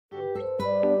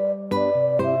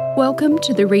Welcome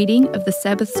to the reading of the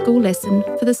Sabbath School lesson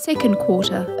for the second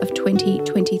quarter of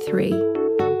 2023.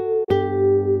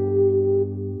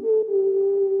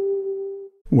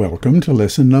 Welcome to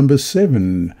lesson number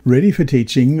 7, ready for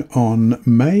teaching on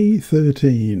May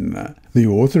 13. The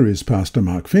author is Pastor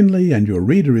Mark Finley and your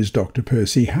reader is Dr.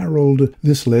 Percy Harrold.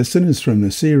 This lesson is from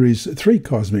the series 3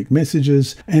 Cosmic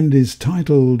Messages and is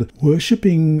titled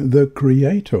Worshipping the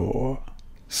Creator.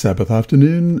 Sabbath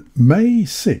Afternoon, May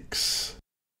 6.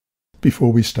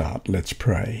 Before we start, let's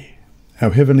pray.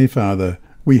 Our Heavenly Father,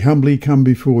 we humbly come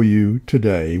before you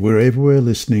today, wherever we're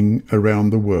listening around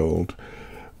the world,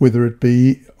 whether it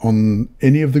be on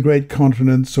any of the great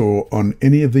continents or on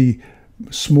any of the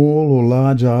small or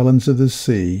large islands of the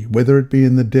sea, whether it be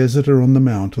in the desert or on the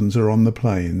mountains or on the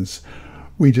plains.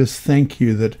 We just thank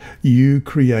you that you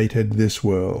created this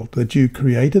world, that you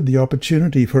created the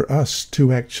opportunity for us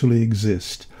to actually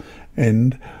exist,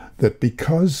 and that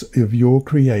because of your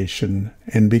creation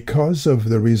and because of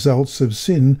the results of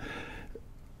sin,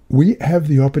 we have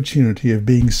the opportunity of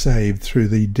being saved through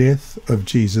the death of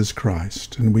Jesus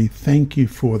Christ. And we thank you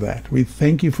for that. We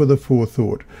thank you for the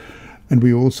forethought. And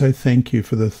we also thank you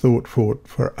for the thought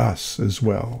for us as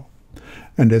well.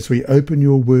 And as we open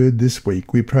your word this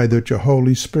week, we pray that your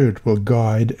Holy Spirit will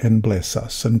guide and bless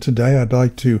us. And today I'd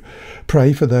like to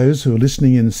pray for those who are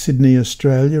listening in Sydney,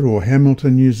 Australia, or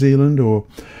Hamilton, New Zealand,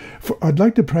 I'd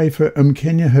like to pray for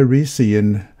Kenya Harisi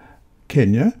in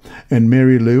Kenya, and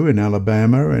Mary Lou in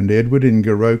Alabama, and Edward in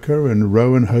Goroka, and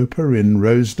Rowan Hoper in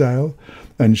Rosedale,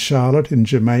 and Charlotte in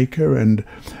Jamaica, and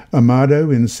Amado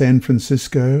in San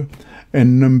Francisco,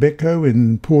 and Numbeko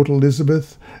in Port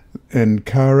Elizabeth, and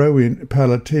Caro in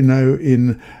Palatino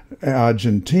in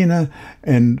Argentina,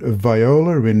 and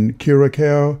Viola in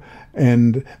Curacao,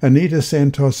 and Anita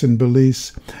Santos in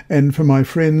Belize, and for my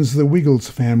friends, the Wiggles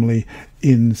family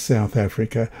in South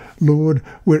Africa. Lord,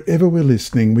 wherever we're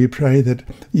listening, we pray that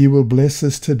you will bless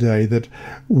us today, that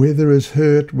where there is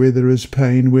hurt, where there is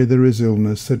pain, where there is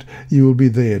illness, that you will be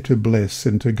there to bless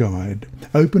and to guide.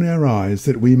 Open our eyes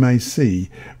that we may see,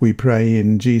 we pray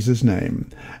in Jesus' name.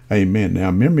 Amen.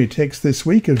 Our memory text this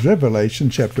week is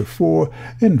Revelation chapter 4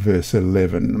 and verse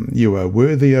 11. You are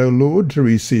worthy, O Lord, to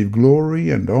receive glory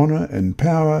and honor and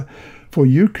power, for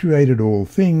you created all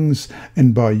things,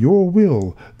 and by your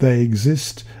will they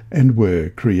exist and were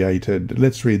created.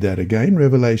 Let's read that again.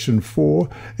 Revelation 4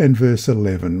 and verse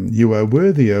 11. You are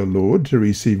worthy, O Lord, to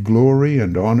receive glory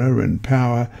and honor and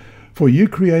power, for you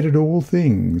created all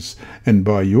things, and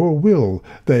by your will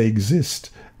they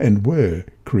exist and were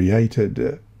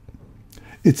created.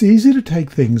 It's easy to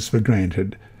take things for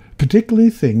granted, particularly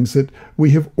things that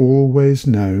we have always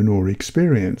known or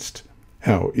experienced.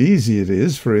 How easy it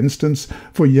is, for instance,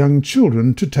 for young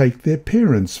children to take their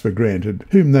parents for granted,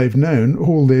 whom they've known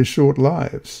all their short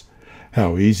lives.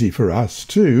 How easy for us,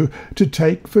 too, to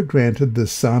take for granted the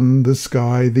sun, the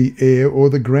sky, the air,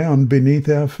 or the ground beneath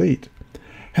our feet.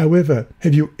 However,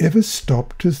 have you ever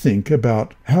stopped to think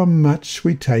about how much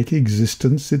we take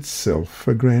existence itself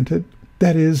for granted?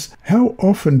 That is, how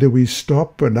often do we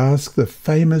stop and ask the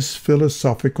famous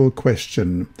philosophical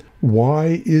question,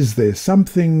 why is there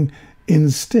something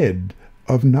instead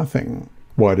of nothing?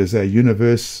 Why does our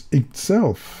universe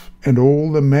itself and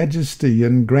all the majesty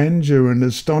and grandeur and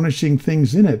astonishing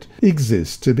things in it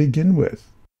exist to begin with?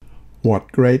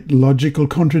 What great logical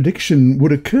contradiction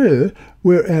would occur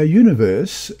were our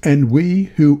universe and we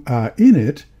who are in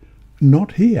it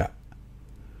not here?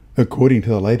 According to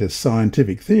the latest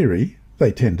scientific theory,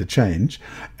 they tend to change,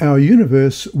 our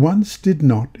universe once did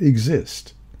not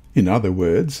exist. In other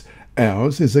words,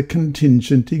 ours is a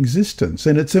contingent existence,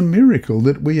 and it's a miracle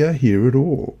that we are here at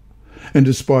all. And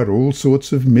despite all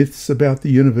sorts of myths about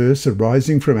the universe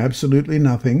arising from absolutely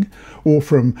nothing, or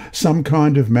from some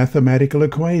kind of mathematical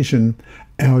equation,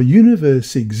 our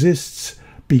universe exists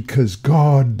because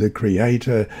God, the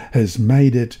Creator, has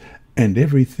made it and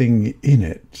everything in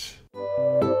it.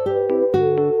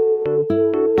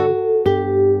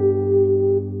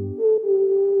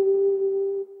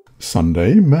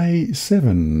 Sunday, May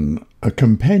 7. A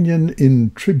companion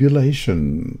in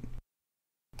tribulation.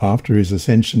 After his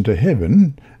ascension to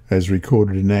heaven, as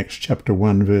recorded in Acts chapter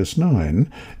 1 verse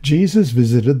 9, Jesus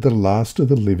visited the last of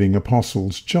the living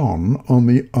apostles, John, on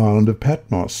the island of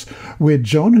Patmos, where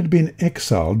John had been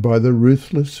exiled by the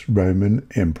ruthless Roman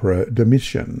Emperor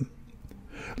Domitian.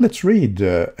 Let's read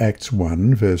Acts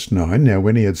 1 verse 9. Now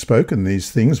when he had spoken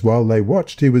these things while they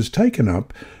watched, he was taken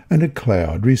up, and a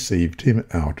cloud received him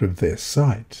out of their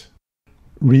sight.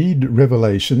 Read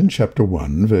Revelation chapter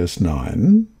 1 verse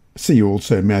 9. See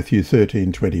also Matthew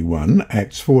 13:21,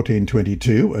 Acts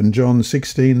 14:22, and John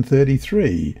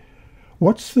 16:33.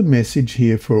 What's the message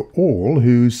here for all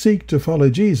who seek to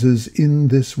follow Jesus in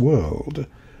this world?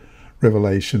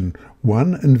 Revelation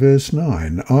 1 and verse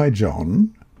 9, I,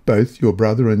 John, both your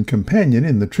brother and companion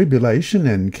in the tribulation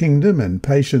and kingdom and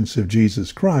patience of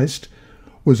Jesus Christ,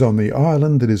 was on the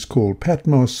island that is called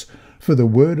Patmos for the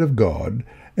word of God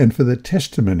and for the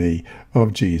testimony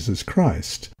of Jesus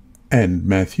Christ. And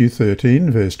Matthew 13,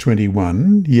 verse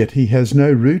 21, Yet he has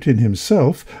no root in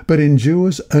himself, but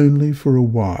endures only for a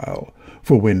while.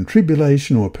 For when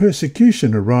tribulation or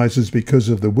persecution arises because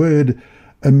of the word,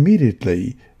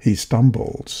 immediately he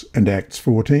stumbles. And Acts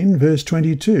 14, verse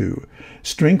 22,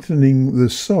 strengthening the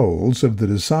souls of the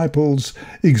disciples,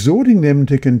 exhorting them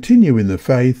to continue in the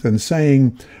faith, and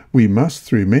saying, We must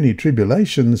through many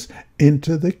tribulations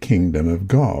enter the kingdom of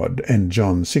God. And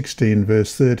John 16,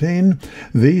 verse 13,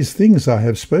 These things I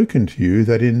have spoken to you,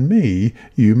 that in me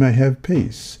you may have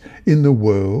peace. In the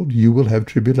world you will have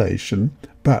tribulation,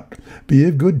 but be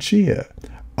of good cheer.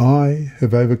 I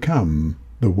have overcome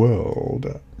the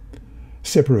world.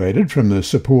 Separated from the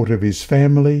support of his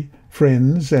family,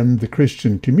 friends, and the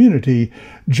Christian community,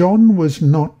 John was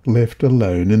not left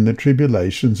alone in the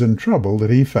tribulations and trouble that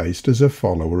he faced as a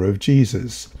follower of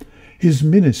Jesus. His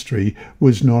ministry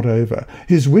was not over.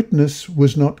 His witness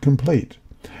was not complete.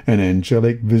 An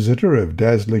angelic visitor of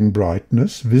dazzling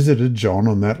brightness visited John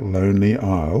on that lonely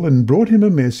isle and brought him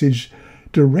a message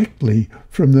directly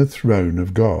from the throne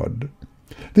of God.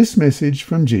 This message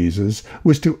from Jesus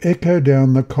was to echo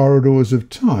down the corridors of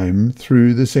time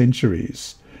through the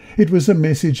centuries. It was a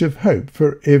message of hope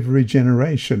for every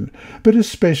generation, but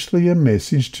especially a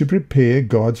message to prepare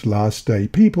God's last-day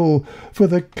people for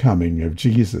the coming of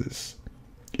Jesus.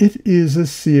 It is a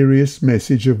serious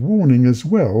message of warning as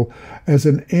well as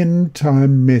an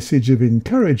end-time message of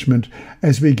encouragement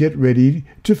as we get ready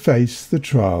to face the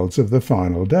trials of the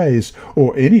final days,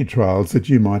 or any trials that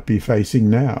you might be facing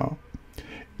now.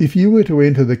 If you were to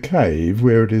enter the cave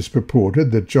where it is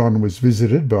purported that John was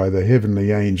visited by the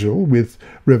heavenly angel with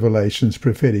Revelation's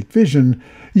prophetic vision,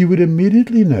 you would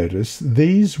immediately notice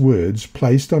these words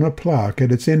placed on a plaque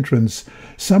at its entrance,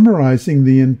 summarizing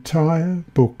the entire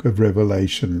book of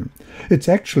Revelation. It's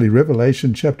actually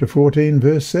Revelation chapter 14,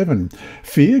 verse 7.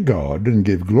 Fear God and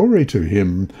give glory to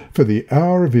him, for the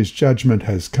hour of his judgment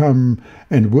has come,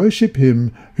 and worship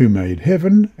him who made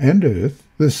heaven and earth,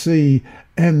 the sea,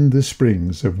 and the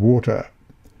springs of water.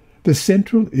 The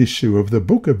central issue of the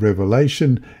book of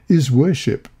Revelation is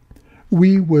worship.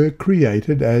 We were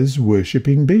created as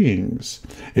worshipping beings.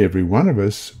 Every one of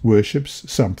us worships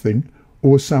something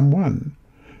or someone.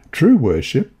 True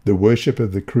worship, the worship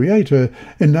of the Creator,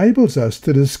 enables us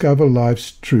to discover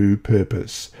life's true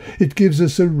purpose. It gives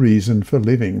us a reason for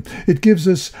living. It gives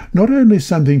us not only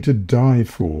something to die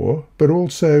for, but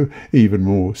also, even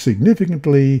more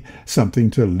significantly, something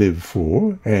to live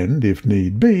for, and, if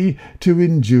need be, to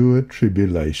endure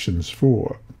tribulations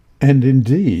for. And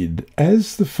indeed,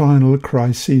 as the final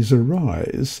crises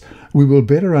arise, we will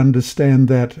better understand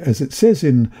that, as it says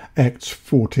in Acts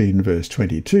 14, verse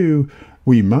 22,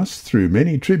 we must, through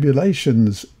many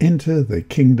tribulations, enter the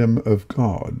kingdom of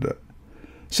God.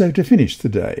 So to finish the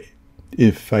day,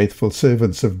 if faithful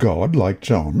servants of God, like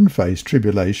John, face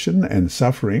tribulation and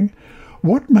suffering,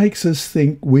 what makes us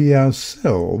think we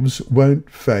ourselves won't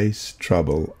face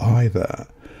trouble either?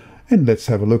 And let's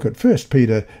have a look at 1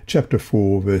 Peter chapter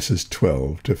 4, verses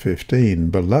 12 to 15.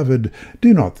 Beloved,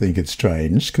 do not think it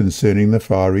strange concerning the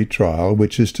fiery trial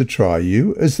which is to try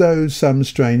you, as though some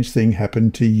strange thing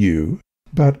happened to you,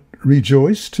 but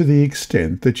rejoice to the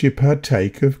extent that you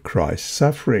partake of Christ's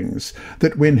sufferings,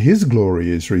 that when his glory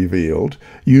is revealed,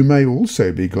 you may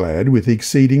also be glad with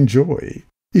exceeding joy.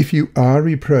 If you are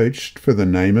reproached for the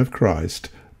name of Christ,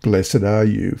 blessed are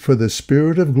you, for the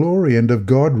Spirit of glory and of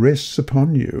God rests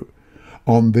upon you.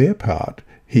 On their part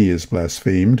he is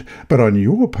blasphemed, but on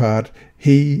your part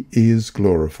he is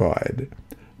glorified.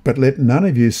 But let none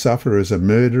of you suffer as a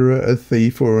murderer, a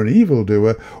thief, or an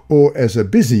evildoer, or as a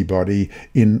busybody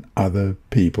in other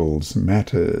people's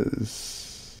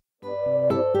matters.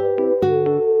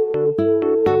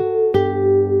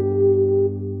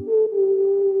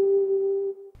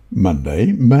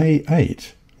 Monday, May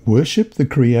 8. Worship the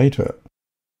Creator.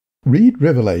 Read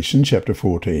Revelation chapter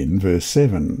 14, verse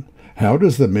 7. How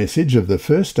does the message of the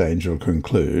first angel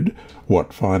conclude?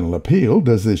 What final appeal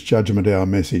does this judgment hour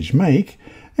message make?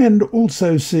 And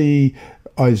also see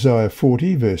Isaiah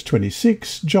 40, verse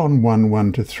 26, John 1,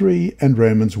 1-3, and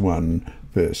Romans 1,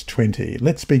 verse 20.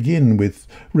 Let's begin with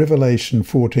Revelation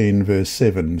 14, verse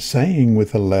 7, saying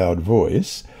with a loud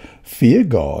voice, Fear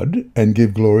God and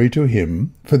give glory to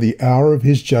him, for the hour of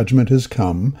his judgment has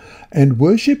come, and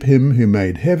worship him who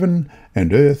made heaven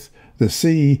and earth, the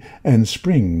sea, and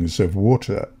springs of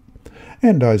water.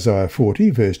 And Isaiah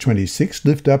 40, verse 26,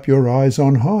 lift up your eyes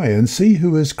on high, and see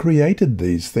who has created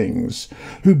these things,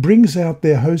 who brings out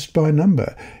their host by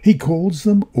number. He calls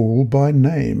them all by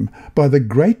name. By the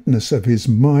greatness of his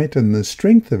might and the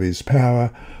strength of his power,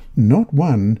 not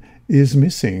one is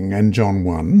missing. And John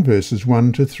 1, verses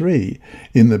 1 to 3.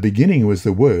 In the beginning was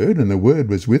the Word, and the Word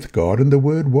was with God, and the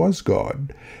Word was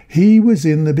God. He was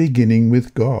in the beginning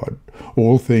with God.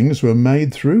 All things were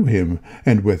made through him,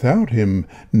 and without him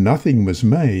nothing was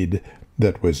made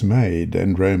that was made.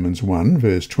 And Romans 1,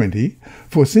 verse 20.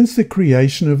 For since the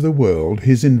creation of the world,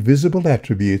 his invisible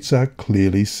attributes are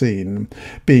clearly seen,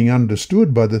 being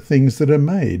understood by the things that are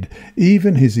made,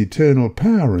 even his eternal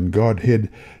power and Godhead,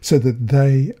 so that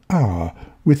they are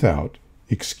without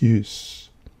excuse.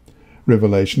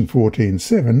 Revelation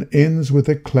 14:7 ends with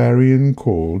a clarion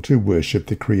call to worship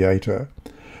the Creator.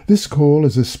 This call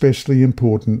is especially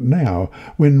important now,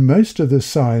 when most of the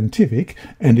scientific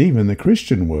and even the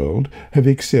Christian world have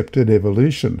accepted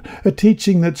evolution, a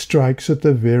teaching that strikes at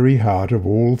the very heart of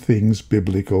all things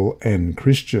biblical and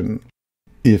Christian.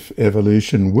 If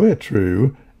evolution were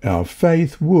true, our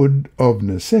faith would, of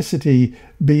necessity,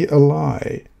 be a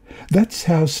lie. That's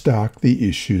how stark the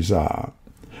issues are.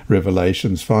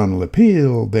 Revelation's final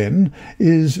appeal, then,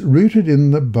 is rooted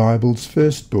in the Bible's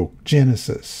first book,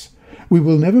 Genesis. We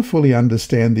will never fully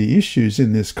understand the issues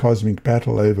in this cosmic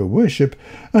battle over worship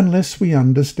unless we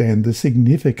understand the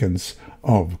significance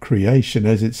of creation.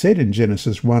 As it said in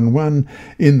Genesis 1:1,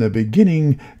 in the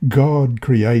beginning God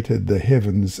created the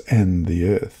heavens and the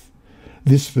earth.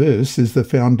 This verse is the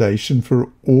foundation for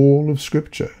all of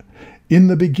Scripture. In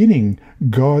the beginning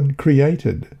God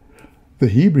created. The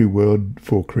Hebrew word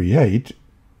for create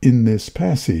in this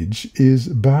passage is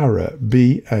bara,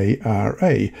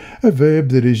 B-A-R-A, a verb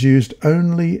that is used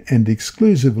only and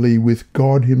exclusively with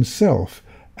God himself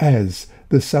as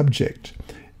the subject.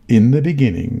 In the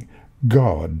beginning,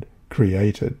 God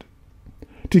created.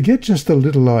 To get just a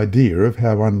little idea of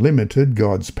how unlimited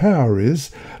God's power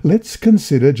is, let's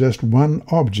consider just one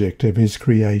object of his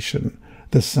creation,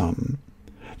 the sun.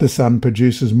 The sun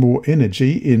produces more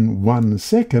energy in 1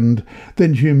 second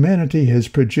than humanity has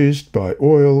produced by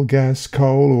oil, gas,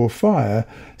 coal, or fire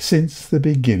since the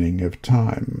beginning of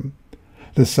time.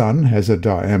 The sun has a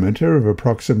diameter of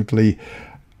approximately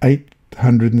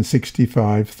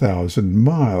 865,000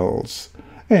 miles.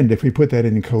 And if we put that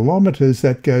in kilometres,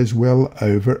 that goes well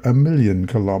over 1,000,000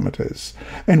 kilometres,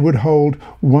 and would hold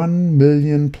 1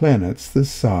 million planets the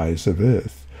size of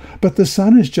Earth. But the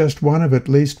sun is just one of at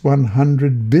least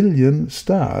 100 billion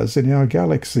stars in our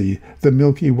galaxy, the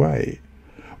Milky Way.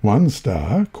 One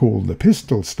star, called the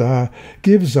Pistol Star,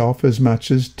 gives off as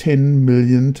much as 10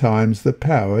 million times the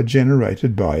power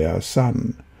generated by our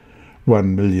sun.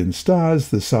 1 million stars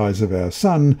the size of our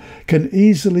sun can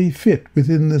easily fit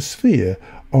within the sphere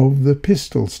of the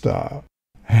Pistol Star.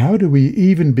 How do we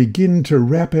even begin to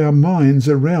wrap our minds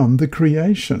around the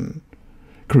creation?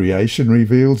 Creation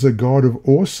reveals a God of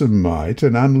awesome might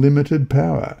and unlimited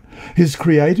power. His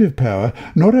creative power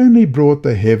not only brought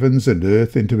the heavens and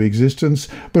earth into existence,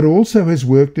 but also has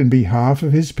worked in behalf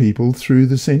of his people through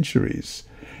the centuries.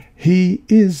 He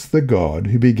is the God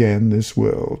who began this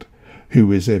world,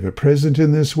 who is ever present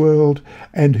in this world,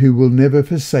 and who will never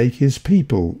forsake his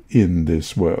people in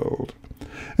this world.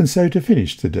 And so to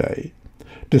finish today,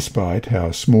 despite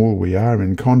how small we are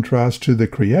in contrast to the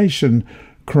creation,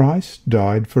 Christ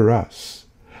died for us.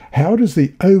 How does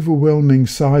the overwhelming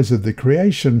size of the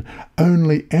creation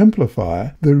only amplify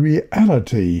the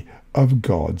reality of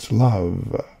God's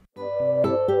love?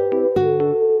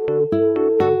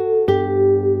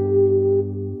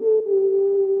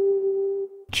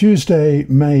 Tuesday,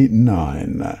 May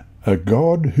 9. A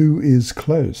God who is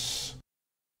close.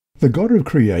 The God of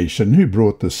creation, who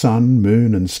brought the sun,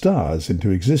 moon, and stars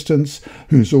into existence,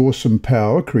 whose awesome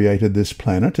power created this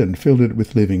planet and filled it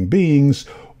with living beings,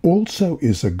 also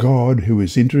is a God who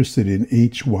is interested in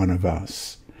each one of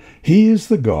us. He is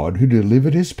the God who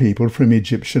delivered his people from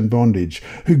Egyptian bondage,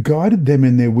 who guided them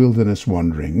in their wilderness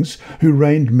wanderings, who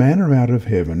rained manna out of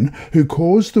heaven, who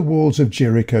caused the walls of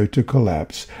Jericho to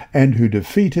collapse, and who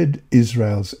defeated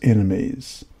Israel's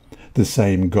enemies. The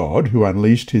same God who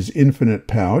unleashed his infinite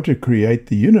power to create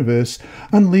the universe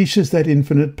unleashes that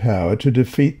infinite power to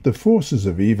defeat the forces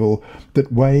of evil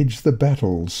that wage the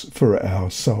battles for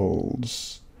our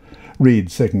souls. Read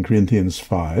 2 Corinthians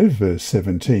 5, verse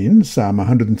 17, Psalm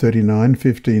 139,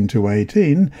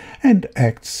 15-18, and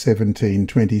Acts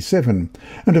 17:27,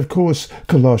 and of course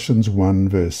Colossians 1,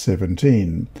 verse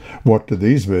 17. What do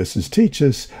these verses teach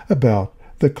us about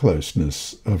the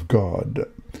closeness of God?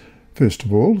 First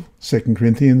of all, 2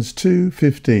 Corinthians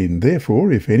 2:15.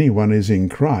 Therefore, if anyone is in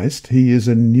Christ, he is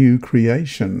a new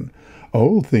creation.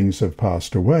 Old things have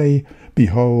passed away.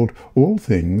 Behold, all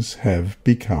things have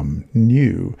become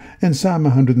new. And Psalm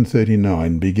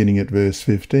 139, beginning at verse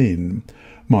 15.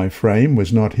 My frame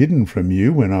was not hidden from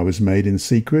you when I was made in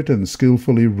secret and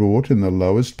skillfully wrought in the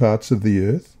lowest parts of the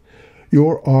earth.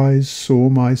 Your eyes saw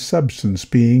my substance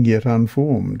being yet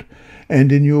unformed,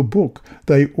 and in your book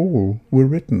they all were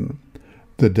written.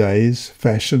 The days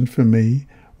fashioned for me,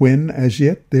 when as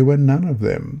yet there were none of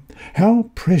them. How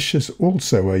precious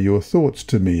also are your thoughts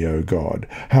to me, O God!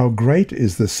 How great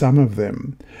is the sum of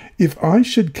them! If I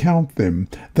should count them,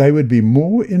 they would be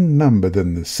more in number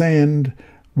than the sand.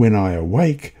 When I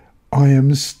awake, I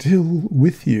am still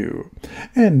with you.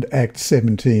 And Acts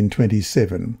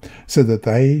 17:27, so that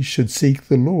they should seek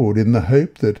the Lord in the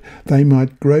hope that they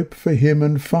might grope for him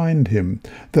and find him,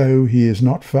 though he is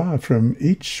not far from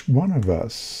each one of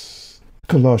us.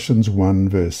 Colossians 1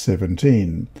 verse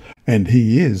 17, and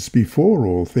he is before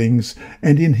all things,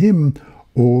 and in him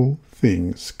all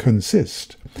things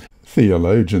consist.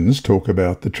 Theologians talk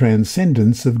about the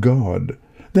transcendence of God.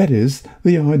 That is,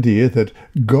 the idea that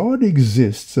God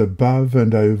exists above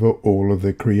and over all of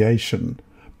the creation.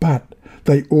 But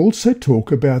they also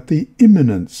talk about the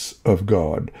immanence of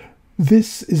God.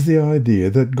 This is the idea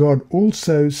that God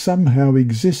also somehow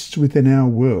exists within our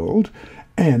world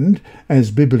and,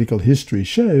 as biblical history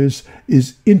shows,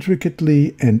 is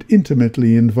intricately and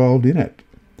intimately involved in it.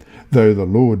 Though the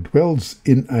Lord dwells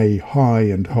in a high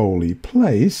and holy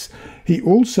place, he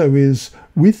also is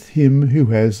with him who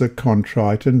has a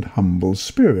contrite and humble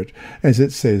spirit, as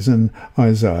it says in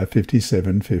Isaiah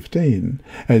 57:15.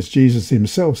 As Jesus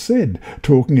himself said,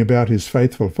 talking about his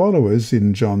faithful followers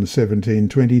in John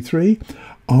 17:23,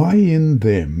 I in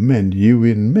them and you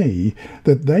in me,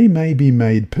 that they may be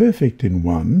made perfect in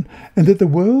one, and that the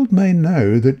world may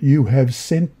know that you have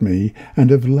sent me and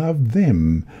have loved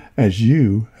them as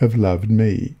you have loved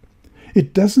me.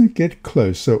 It doesn't get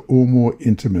closer or more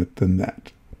intimate than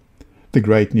that. The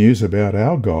great news about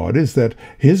our God is that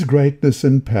his greatness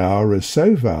and power is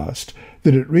so vast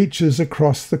that it reaches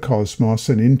across the cosmos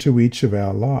and into each of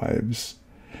our lives.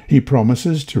 He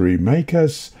promises to remake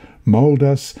us, mold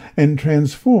us, and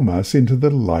transform us into the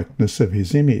likeness of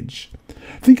his image.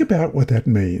 Think about what that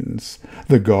means.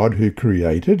 The God who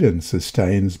created and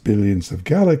sustains billions of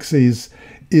galaxies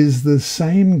is the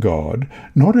same God,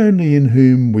 not only in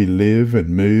whom we live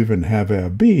and move and have our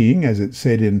being, as it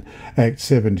said in Acts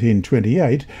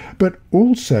 17:28, but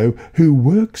also who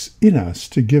works in us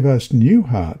to give us new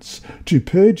hearts, to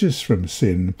purge us from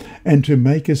sin, and to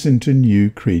make us into new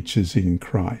creatures in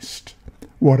Christ.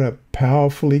 What a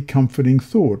powerfully comforting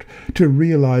thought to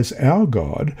realize our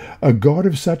God, a God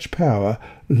of such power,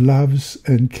 loves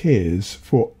and cares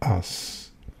for us.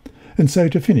 And so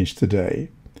to finish today,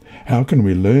 how can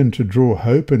we learn to draw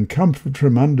hope and comfort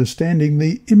from understanding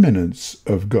the immanence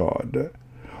of God?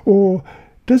 Or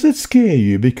does it scare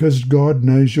you because God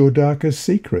knows your darkest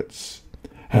secrets?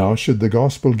 How should the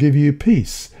gospel give you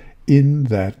peace in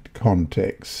that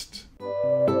context?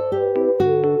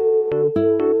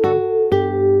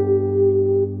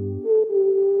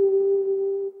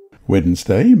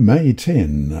 Wednesday, May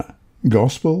 10.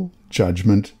 Gospel,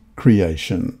 Judgment,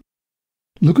 Creation.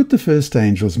 Look at the first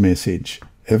angel's message.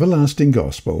 Everlasting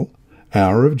gospel,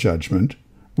 hour of judgment,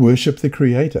 worship the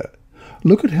Creator.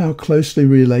 Look at how closely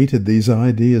related these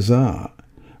ideas are.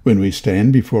 When we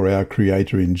stand before our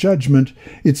Creator in judgment,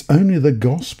 it's only the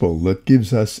gospel that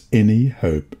gives us any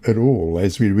hope at all,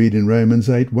 as we read in Romans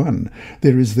 8:1.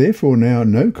 There is therefore now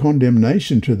no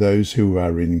condemnation to those who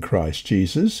are in Christ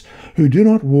Jesus, who do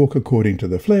not walk according to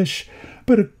the flesh,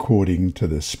 but according to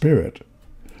the Spirit.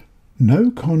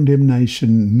 No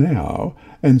condemnation now,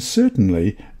 and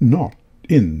certainly not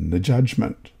in the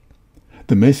judgment.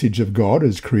 The message of God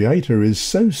as Creator is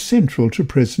so central to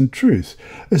present truth,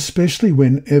 especially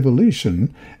when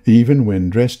evolution, even when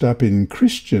dressed up in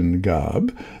Christian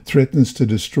garb, threatens to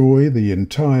destroy the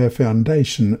entire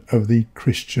foundation of the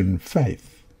Christian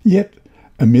faith. Yet,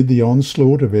 amid the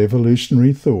onslaught of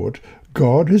evolutionary thought,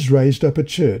 God has raised up a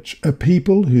church, a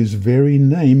people whose very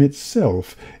name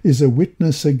itself is a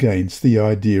witness against the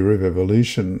idea of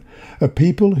evolution, a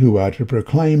people who are to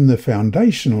proclaim the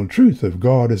foundational truth of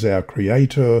God as our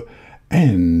Creator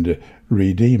and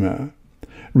Redeemer.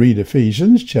 Read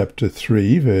Ephesians chapter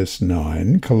 3, verse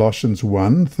 9, Colossians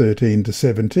 1,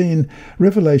 13-17,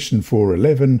 Revelation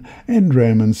 4:11, and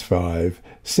Romans 5,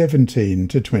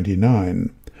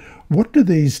 17-29. What do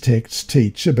these texts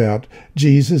teach about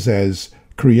Jesus as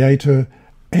Creator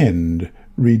and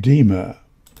Redeemer?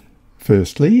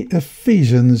 Firstly,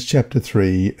 Ephesians chapter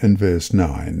 3 and verse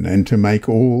 9, and to make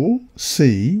all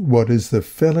see what is the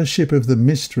fellowship of the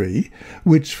mystery,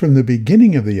 which from the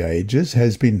beginning of the ages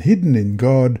has been hidden in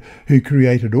God, who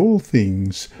created all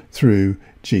things through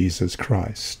Jesus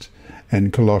Christ.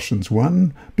 And Colossians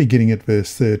 1, beginning at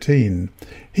verse 13,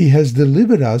 He has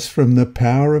delivered us from the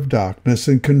power of darkness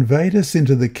and conveyed us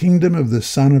into the kingdom of the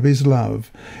Son of His love,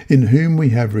 in whom we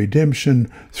have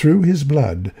redemption through His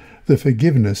blood, the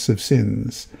forgiveness of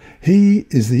sins. He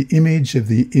is the image of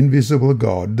the invisible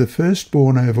God, the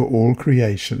firstborn over all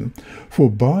creation. For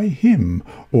by Him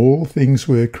all things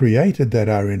were created that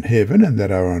are in heaven and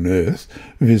that are on earth,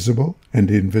 visible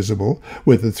and invisible,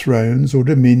 whether thrones or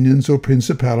dominions or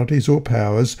principalities or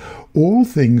powers. All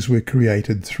things were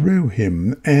created through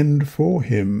Him and for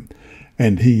Him.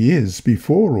 And He is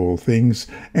before all things,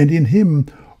 and in Him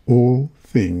all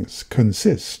things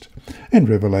consist. And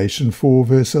Revelation 4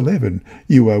 verse 11,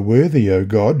 You are worthy, O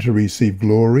God, to receive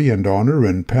glory and honour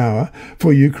and power,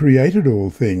 for you created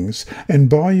all things, and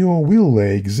by your will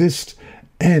they exist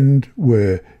and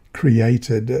were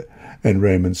created. And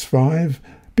Romans 5,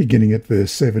 beginning at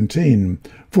verse 17,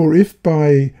 For if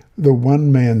by the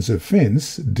one man's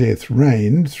offence death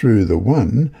reigned through the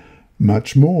one,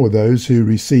 much more those who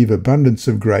receive abundance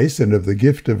of grace and of the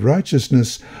gift of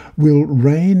righteousness will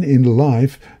reign in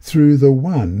life through the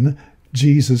one,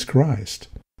 Jesus Christ.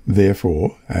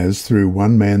 Therefore, as through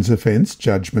one man's offence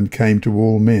judgment came to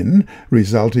all men,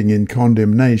 resulting in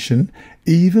condemnation,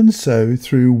 even so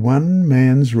through one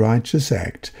man's righteous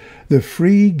act, the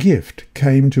free gift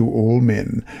came to all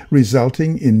men,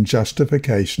 resulting in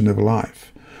justification of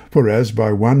life. For as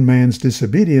by one man's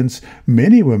disobedience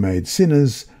many were made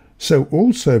sinners, so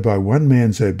also by one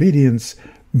man's obedience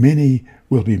many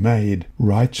will be made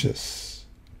righteous.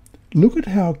 Look at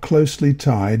how closely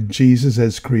tied Jesus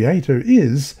as Creator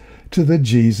is to the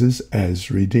Jesus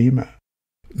as Redeemer.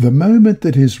 The moment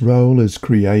that his role as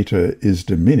Creator is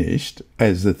diminished,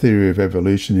 as the theory of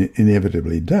evolution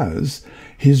inevitably does,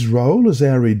 his role as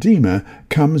our Redeemer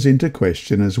comes into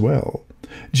question as well.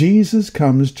 Jesus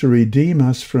comes to redeem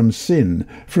us from sin,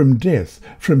 from death,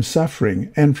 from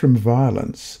suffering, and from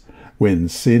violence. When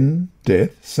sin,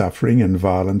 death, suffering, and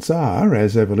violence are,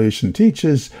 as evolution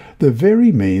teaches, the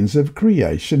very means of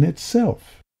creation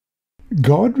itself.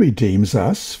 God redeems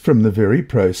us from the very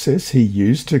process He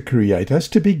used to create us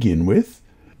to begin with.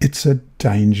 It's a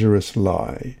dangerous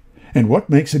lie. And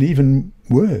what makes it even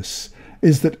worse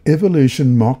is that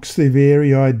evolution mocks the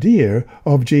very idea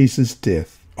of Jesus'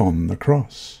 death on the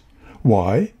cross.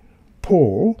 Why?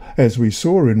 Paul, as we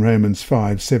saw in Romans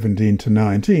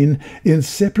 5:17-19,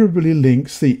 inseparably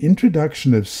links the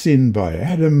introduction of sin by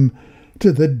Adam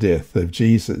to the death of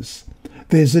Jesus.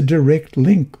 There's a direct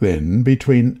link, then,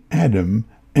 between Adam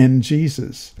and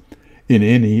Jesus. In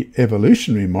any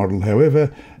evolutionary model,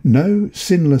 however, no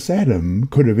sinless Adam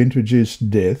could have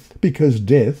introduced death, because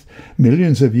death,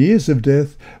 millions of years of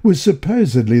death, was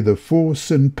supposedly the force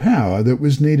and power that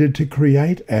was needed to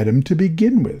create Adam to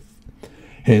begin with.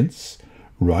 Hence,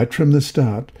 right from the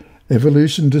start,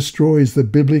 evolution destroys the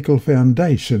biblical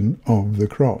foundation of the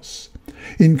cross.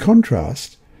 In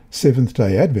contrast,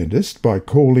 Seventh-day Adventists, by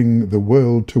calling the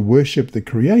world to worship the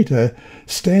Creator,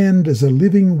 stand as a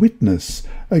living witness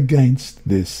against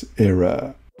this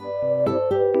error.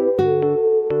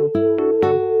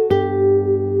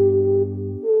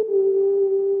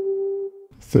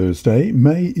 Thursday,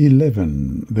 May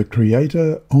 11, the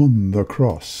Creator on the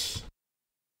cross.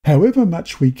 However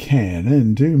much we can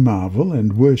and do marvel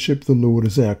and worship the Lord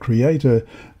as our Creator,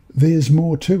 there's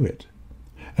more to it.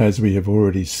 As we have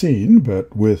already seen,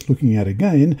 but worth looking at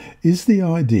again, is the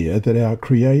idea that our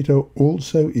Creator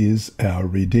also is our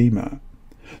Redeemer.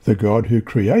 The God who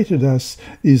created us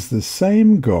is the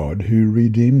same God who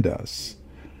redeemed us.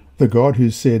 The God who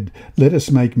said, "Let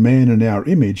us make man in our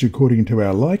image according to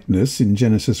our likeness," in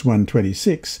Genesis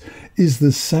 1:26, is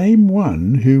the same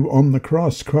one who on the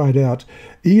cross cried out,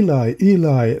 "Eli,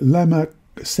 Eli, lama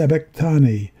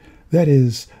sabachthani," that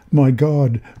is, my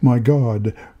God,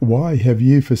 why have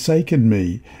you forsaken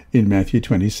me?" in Matthew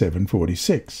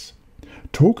 27:46.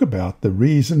 Talk about the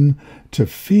reason to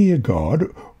fear God,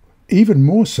 even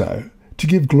more so, to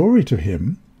give glory to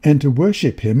Him and to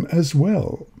worship Him as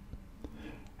well.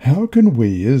 How can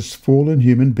we as fallen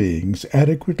human beings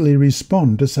adequately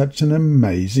respond to such an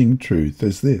amazing truth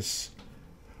as this?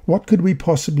 What could we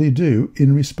possibly do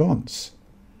in response?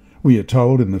 We are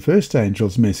told in the first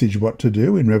angel's message what to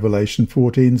do in Revelation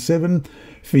 14:7,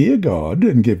 "Fear God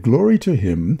and give glory to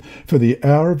Him, for the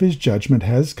hour of His judgment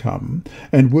has come,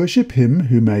 and worship Him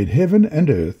who made heaven and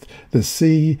earth, the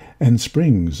sea and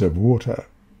springs of water."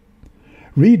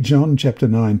 Read John chapter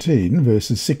 19,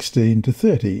 verses 16 to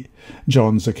 30,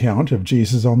 John's account of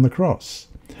Jesus on the cross.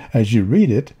 As you read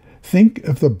it, think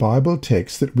of the Bible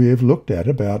text that we have looked at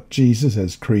about Jesus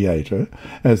as Creator,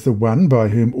 as the one by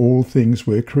whom all things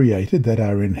were created that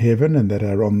are in heaven and that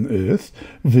are on earth,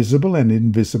 visible and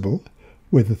invisible,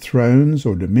 whether thrones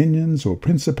or dominions or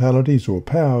principalities or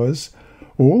powers.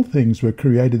 All things were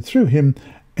created through him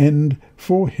and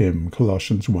for him,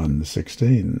 Colossians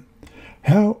 1:16.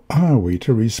 How are we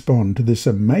to respond to this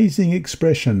amazing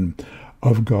expression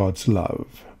of God's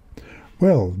love?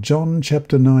 Well, John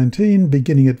chapter 19,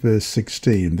 beginning at verse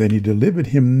 16, then he delivered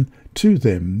him to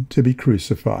them to be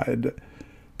crucified.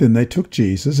 Then they took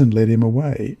Jesus and led him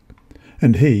away.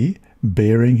 And he,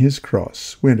 bearing his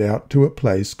cross, went out to a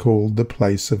place called the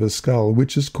place of a skull,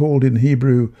 which is called in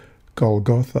Hebrew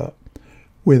Golgotha,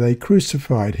 where they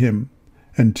crucified him,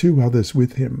 and two others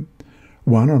with him,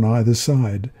 one on either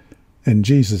side, and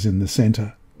Jesus in the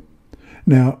centre.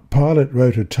 Now Pilate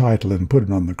wrote a title and put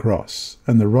it on the cross,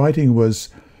 and the writing was,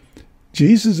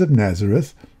 Jesus of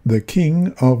Nazareth, the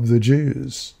King of the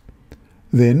Jews.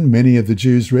 Then many of the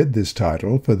Jews read this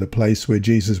title, for the place where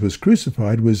Jesus was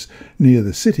crucified was near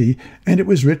the city, and it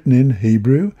was written in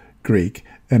Hebrew, Greek,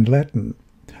 and Latin.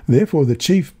 Therefore the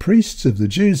chief priests of the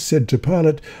Jews said to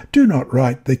Pilate, Do not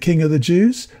write the King of the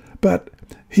Jews, but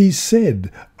he said,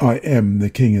 I am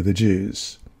the King of the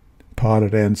Jews.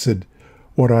 Pilate answered,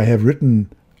 What I have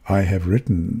written, I have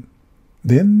written.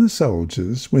 Then the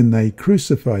soldiers, when they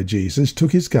crucified Jesus,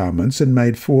 took his garments and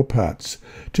made 4 parts,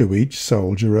 to each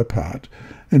soldier a part,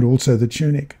 and also the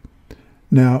tunic.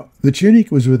 Now the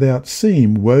tunic was without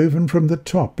seam, woven from the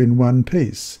top in one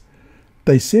piece.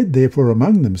 They said therefore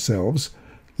among themselves,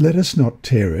 Let us not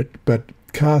tear it, but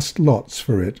cast lots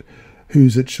for it,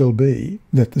 whose it shall be,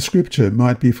 that the scripture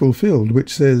might be fulfilled,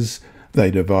 which says, They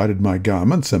divided my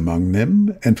garments among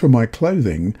them, and for my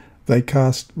clothing they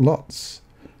cast lots.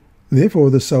 Therefore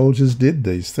the soldiers did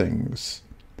these things.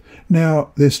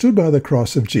 Now there stood by the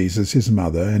cross of Jesus his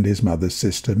mother and his mother's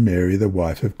sister, Mary the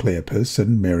wife of Cleopas,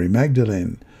 and Mary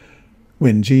Magdalene.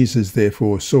 When Jesus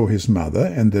therefore saw his mother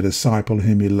and the disciple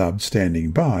whom he loved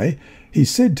standing by, he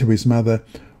said to his mother,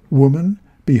 Woman,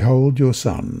 behold your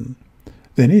son.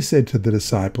 Then he said to the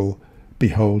disciple,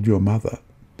 Behold your mother.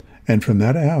 And from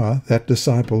that hour that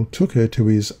disciple took her to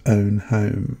his own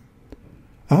home.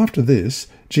 After this,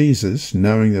 Jesus,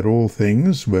 knowing that all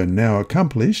things were now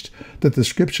accomplished, that the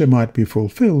scripture might be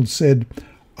fulfilled, said,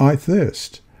 I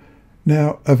thirst.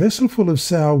 Now a vessel full of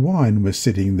sour wine was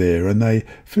sitting there, and they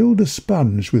filled a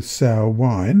sponge with sour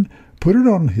wine, put it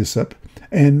on hyssop,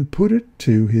 and put it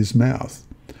to his mouth.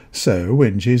 So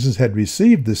when Jesus had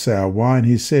received the sour wine,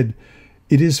 he said,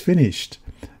 It is finished.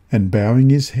 And bowing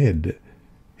his head,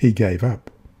 he gave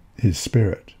up his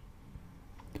spirit.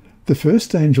 The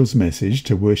first angel's message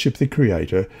to worship the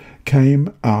Creator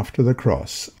came after the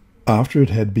cross, after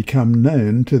it had become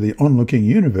known to the onlooking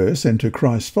universe and to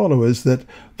Christ's followers that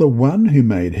the one who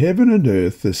made heaven and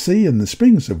earth, the sea and the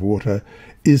springs of water,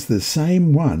 is the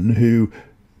same one who,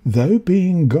 though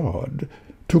being God,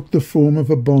 took the form of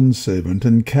a bondservant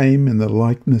and came in the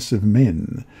likeness of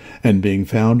men. And being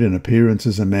found in appearance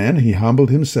as a man, he humbled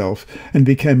himself and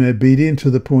became obedient to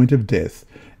the point of death,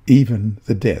 even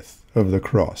the death of the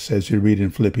cross, as you read in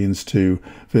Philippians 2,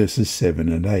 verses 7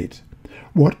 and 8.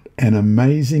 What an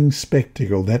amazing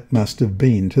spectacle that must have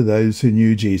been to those who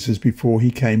knew Jesus before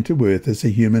he came to earth as a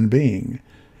human being.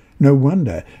 No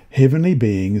wonder heavenly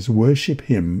beings worship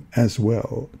him as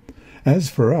well.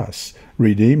 As for us,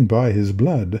 redeemed by his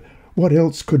blood, what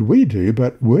else could we do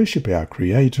but worship our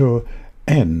Creator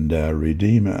and our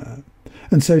Redeemer?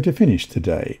 And so to finish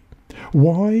today,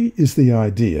 why is the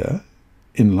idea,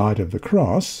 in light of the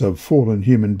cross, of fallen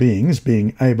human beings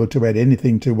being able to add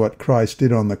anything to what Christ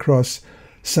did on the cross,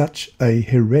 such a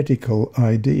heretical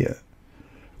idea?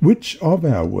 Which of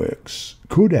our works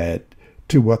could add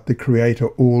to what the Creator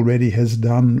already has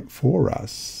done for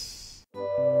us?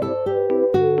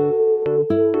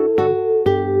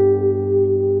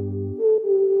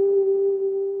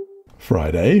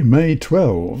 Friday, May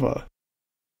 12.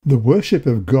 The worship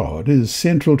of God is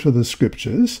central to the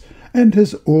Scriptures and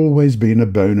has always been a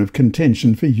bone of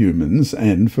contention for humans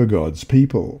and for God's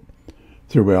people.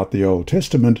 Throughout the Old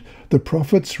Testament, the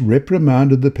prophets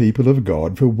reprimanded the people of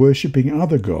God for worshipping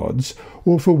other gods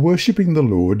or for worshipping the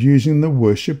Lord using the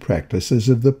worship practices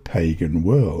of the pagan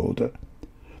world.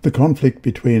 The conflict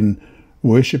between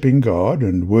worshipping God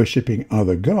and worshipping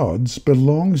other gods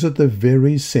belongs at the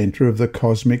very centre of the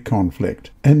cosmic conflict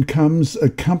and comes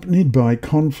accompanied by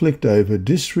conflict over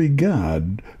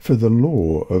disregard for the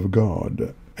law of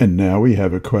God. And now we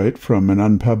have a quote from an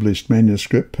unpublished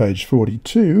manuscript, page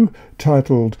 42,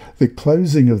 titled The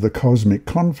Closing of the Cosmic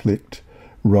Conflict,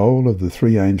 Role of the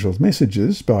Three Angels'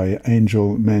 Messages by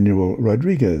Angel Manuel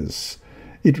Rodriguez.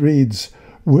 It reads,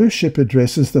 "Worship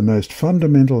addresses the most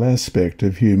fundamental aspect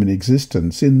of human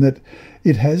existence in that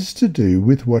it has to do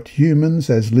with what humans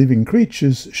as living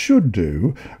creatures should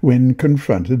do when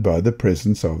confronted by the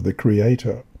presence of the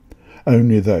Creator.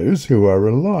 Only those who are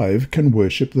alive can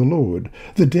worship the Lord.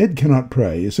 The dead cannot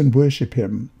praise and worship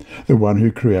him. The one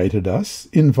who created us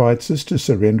invites us to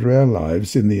surrender our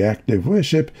lives in the act of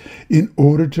worship in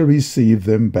order to receive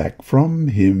them back from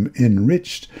him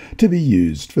enriched to be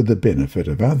used for the benefit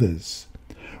of others.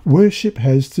 Worship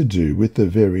has to do with the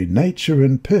very nature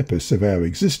and purpose of our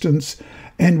existence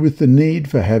and with the need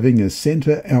for having a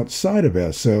centre outside of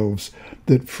ourselves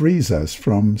that frees us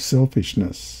from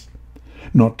selfishness.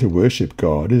 Not to worship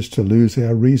God is to lose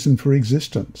our reason for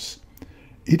existence.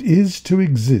 It is to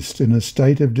exist in a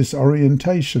state of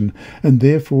disorientation and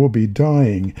therefore be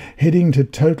dying, heading to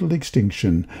total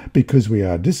extinction because we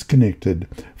are disconnected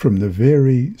from the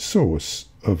very source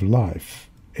of life."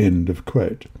 End of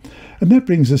quote. And that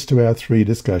brings us to our 3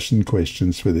 discussion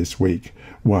questions for this week.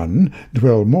 1.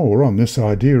 Dwell more on this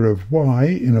idea of why,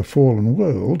 in a fallen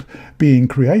world, being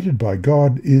created by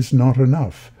God is not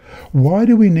enough. Why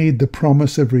do we need the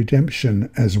promise of redemption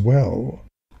as well?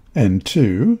 And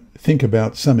 2, think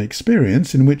about some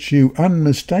experience in which you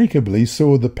unmistakably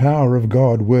saw the power of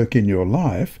God work in your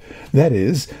life, that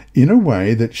is, in a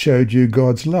way that showed you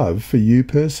God's love for you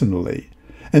personally.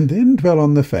 And then dwell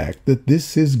on the fact that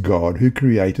this is God who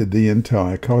created the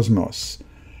entire cosmos.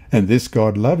 And this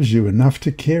God loves you enough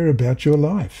to care about your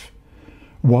life.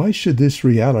 Why should this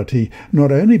reality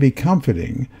not only be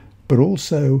comforting, but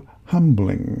also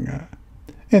humbling?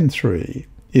 And 3,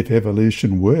 if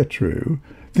evolution were true,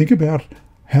 think about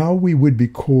how we would be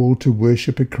called to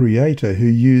worship a Creator who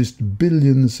used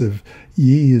billions of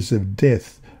years of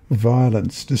death,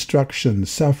 violence, destruction,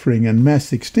 suffering, and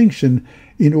mass extinction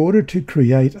in order to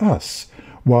create us,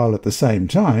 while at the same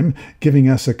time giving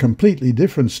us a completely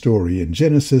different story in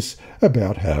Genesis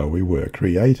about how we were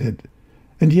created.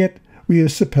 And yet we are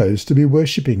supposed to be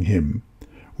worshipping him.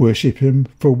 Worship him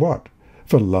for what?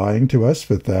 For lying to us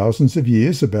for thousands of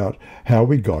years about how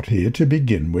we got here to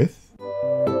begin with?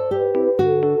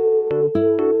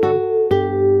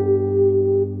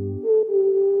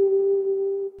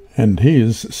 And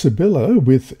here's Sibylla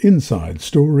with Inside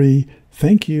Story.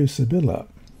 Thank you, Sibylla.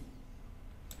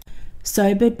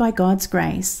 Sobered by God's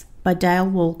Grace by Dale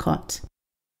Walcott.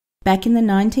 Back in the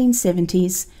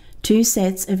 1970s, 2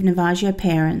 sets of Navajo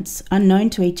parents, unknown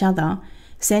to each other,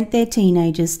 sent their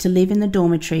teenagers to live in the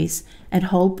dormitories at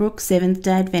Holbrook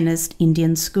Seventh-day Adventist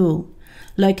Indian School,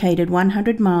 located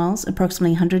 100 miles,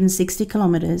 approximately 160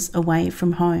 kilometres away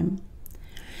from home.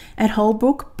 At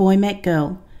Holbrook, boy met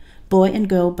girl. Boy and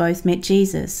girl both met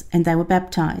Jesus, and they were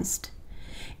baptized.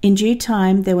 In due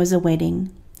time there was a wedding,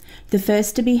 the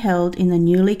first to be held in the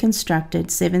newly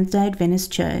constructed Seventh-day Adventist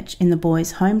Church in the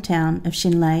boys' hometown of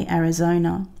Chinle,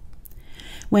 Arizona.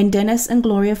 When Dennis and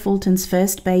Gloria Fulton's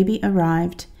first baby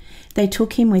arrived, they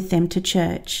took him with them to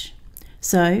church.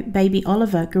 So baby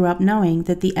Oliver grew up knowing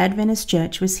that the Adventist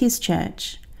church was his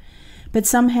church. But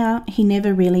somehow he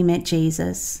never really met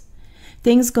Jesus.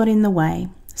 Things got in the way,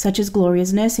 such as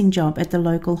Gloria's nursing job at the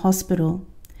local hospital.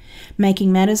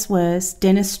 Making matters worse,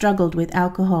 Dennis struggled with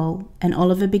alcohol and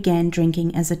Oliver began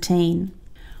drinking as a teen.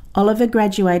 Oliver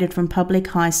graduated from public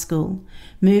high school,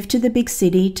 moved to the big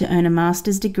city to earn a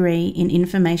master's degree in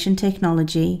information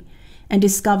technology, and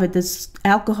discovered that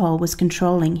alcohol was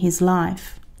controlling his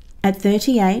life. At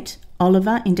 38,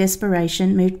 Oliver, in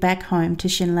desperation, moved back home to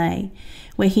Chinle,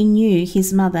 where he knew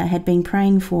his mother had been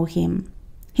praying for him.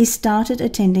 He started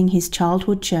attending his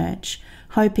childhood church,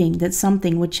 hoping that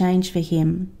something would change for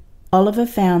him. Oliver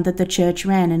found that the church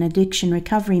ran an addiction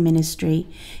recovery ministry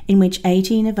in which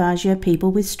 80 Navajo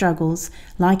people with struggles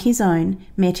like his own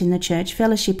met in the church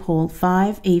fellowship hall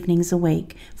 5 evenings a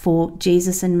week for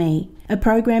Jesus and Me, a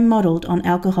program modelled on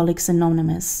Alcoholics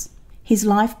Anonymous. His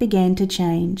life began to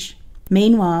change.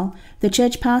 Meanwhile, the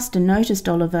church pastor noticed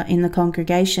Oliver in the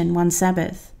congregation one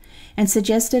Sabbath and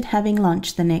suggested having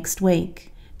lunch the next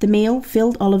week. The meal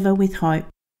filled Oliver with hope.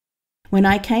 "When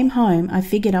I came home, I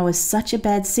figured I was such a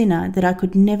bad sinner that I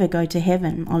could never go to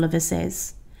heaven," Oliver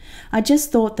says. "I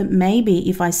just thought that maybe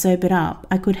if I sobered up,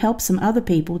 I could help some other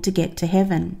people to get to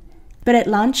heaven. But at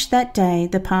lunch that day,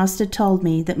 the pastor told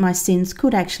me that my sins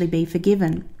could actually be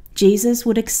forgiven. Jesus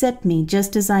would accept me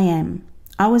just as I am.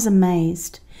 I was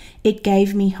amazed. It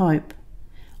gave me hope."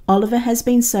 Oliver has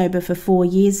been sober for 4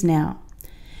 years now.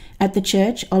 At the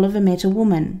church, Oliver met a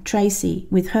woman, Tracy,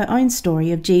 with her own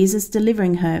story of Jesus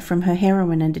delivering her from her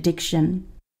heroin addiction.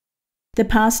 The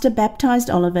pastor baptized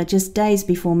Oliver just days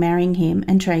before marrying him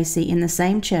and Tracy in the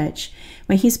same church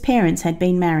where his parents had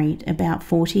been married about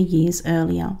 40 years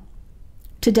earlier.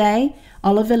 Today,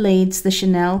 Oliver leads the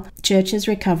Chanel Church's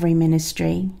recovery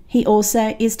ministry. He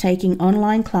also is taking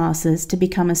online classes to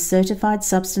become a certified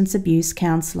substance abuse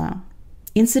counselor.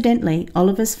 Incidentally,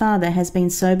 Oliver's father has been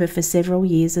sober for several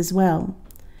years as well.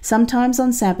 Sometimes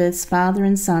on Sabbaths, father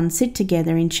and son sit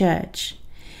together in church.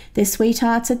 Their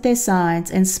sweethearts at their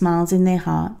sides and smiles in their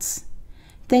hearts.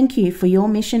 Thank you for your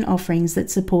mission offerings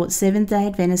that support Seventh-day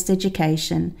Adventist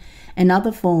education and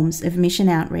other forms of mission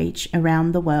outreach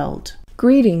around the world.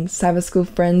 Greetings, Sabbath School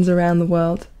friends around the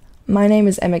world. My name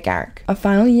is Emma Garrick, a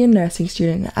final year nursing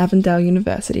student at Avondale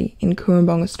University in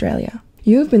Cooranbong, Australia.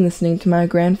 You have been listening to my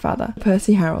grandfather,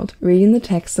 Percy Harrold, reading the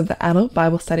text of the Adult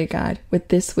Bible Study Guide with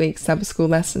this week's Sabbath School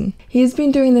lesson. He has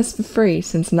been doing this for free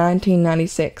since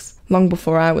 1996, long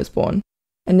before I was born.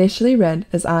 Initially read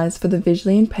as Eyes for the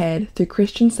Visually Impaired through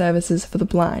Christian Services for the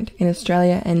Blind in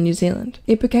Australia and New Zealand,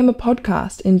 it became a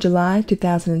podcast in July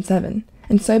 2007,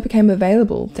 and so became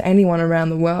available to anyone around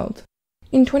the world.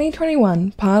 In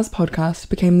 2021, PA's podcast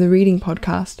became the reading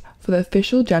podcast for the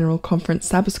official General Conference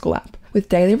Sabbath School app, with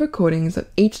daily recordings of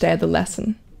each day of the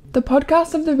lesson. The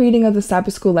podcasts of the reading of the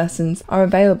Sabbath School lessons are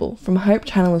available from Hope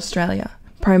Channel Australia,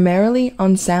 primarily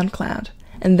on SoundCloud,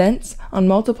 and thence on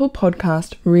multiple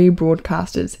podcast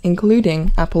rebroadcasters,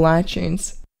 including Apple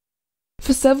iTunes.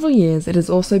 For several years, it has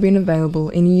also been available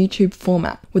in YouTube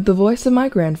format, with the voice of my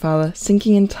grandfather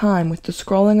syncing in time with the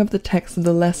scrolling of the text of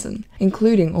the lesson,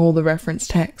 including all the reference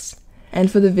texts. And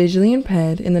for the visually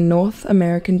impaired in the North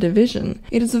American division,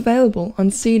 it is available on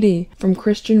CD from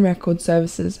Christian Record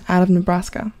Services out of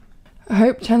Nebraska.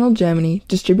 Hope Channel Germany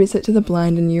distributes it to the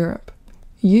blind in Europe.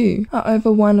 You are over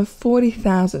one of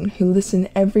 40,000 who listen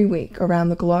every week around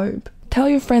the globe. Tell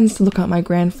your friends to look up my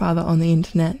grandfather on the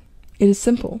internet. It is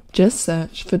simple. Just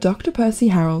search for Dr. Percy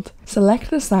Harrold, select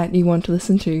the site you want to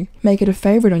listen to, make it a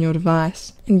favorite on your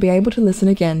device, and be able to listen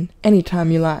again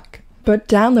anytime you like. But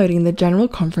downloading the General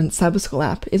Conference Sabbath School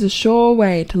app is a sure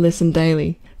way to listen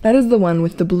daily. That is the one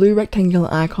with the blue rectangular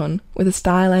icon with a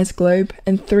stylized globe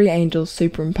and 3 angels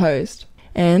superimposed.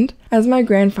 And, as my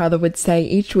grandfather would say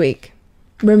each week,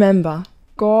 remember,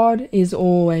 God is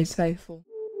always faithful.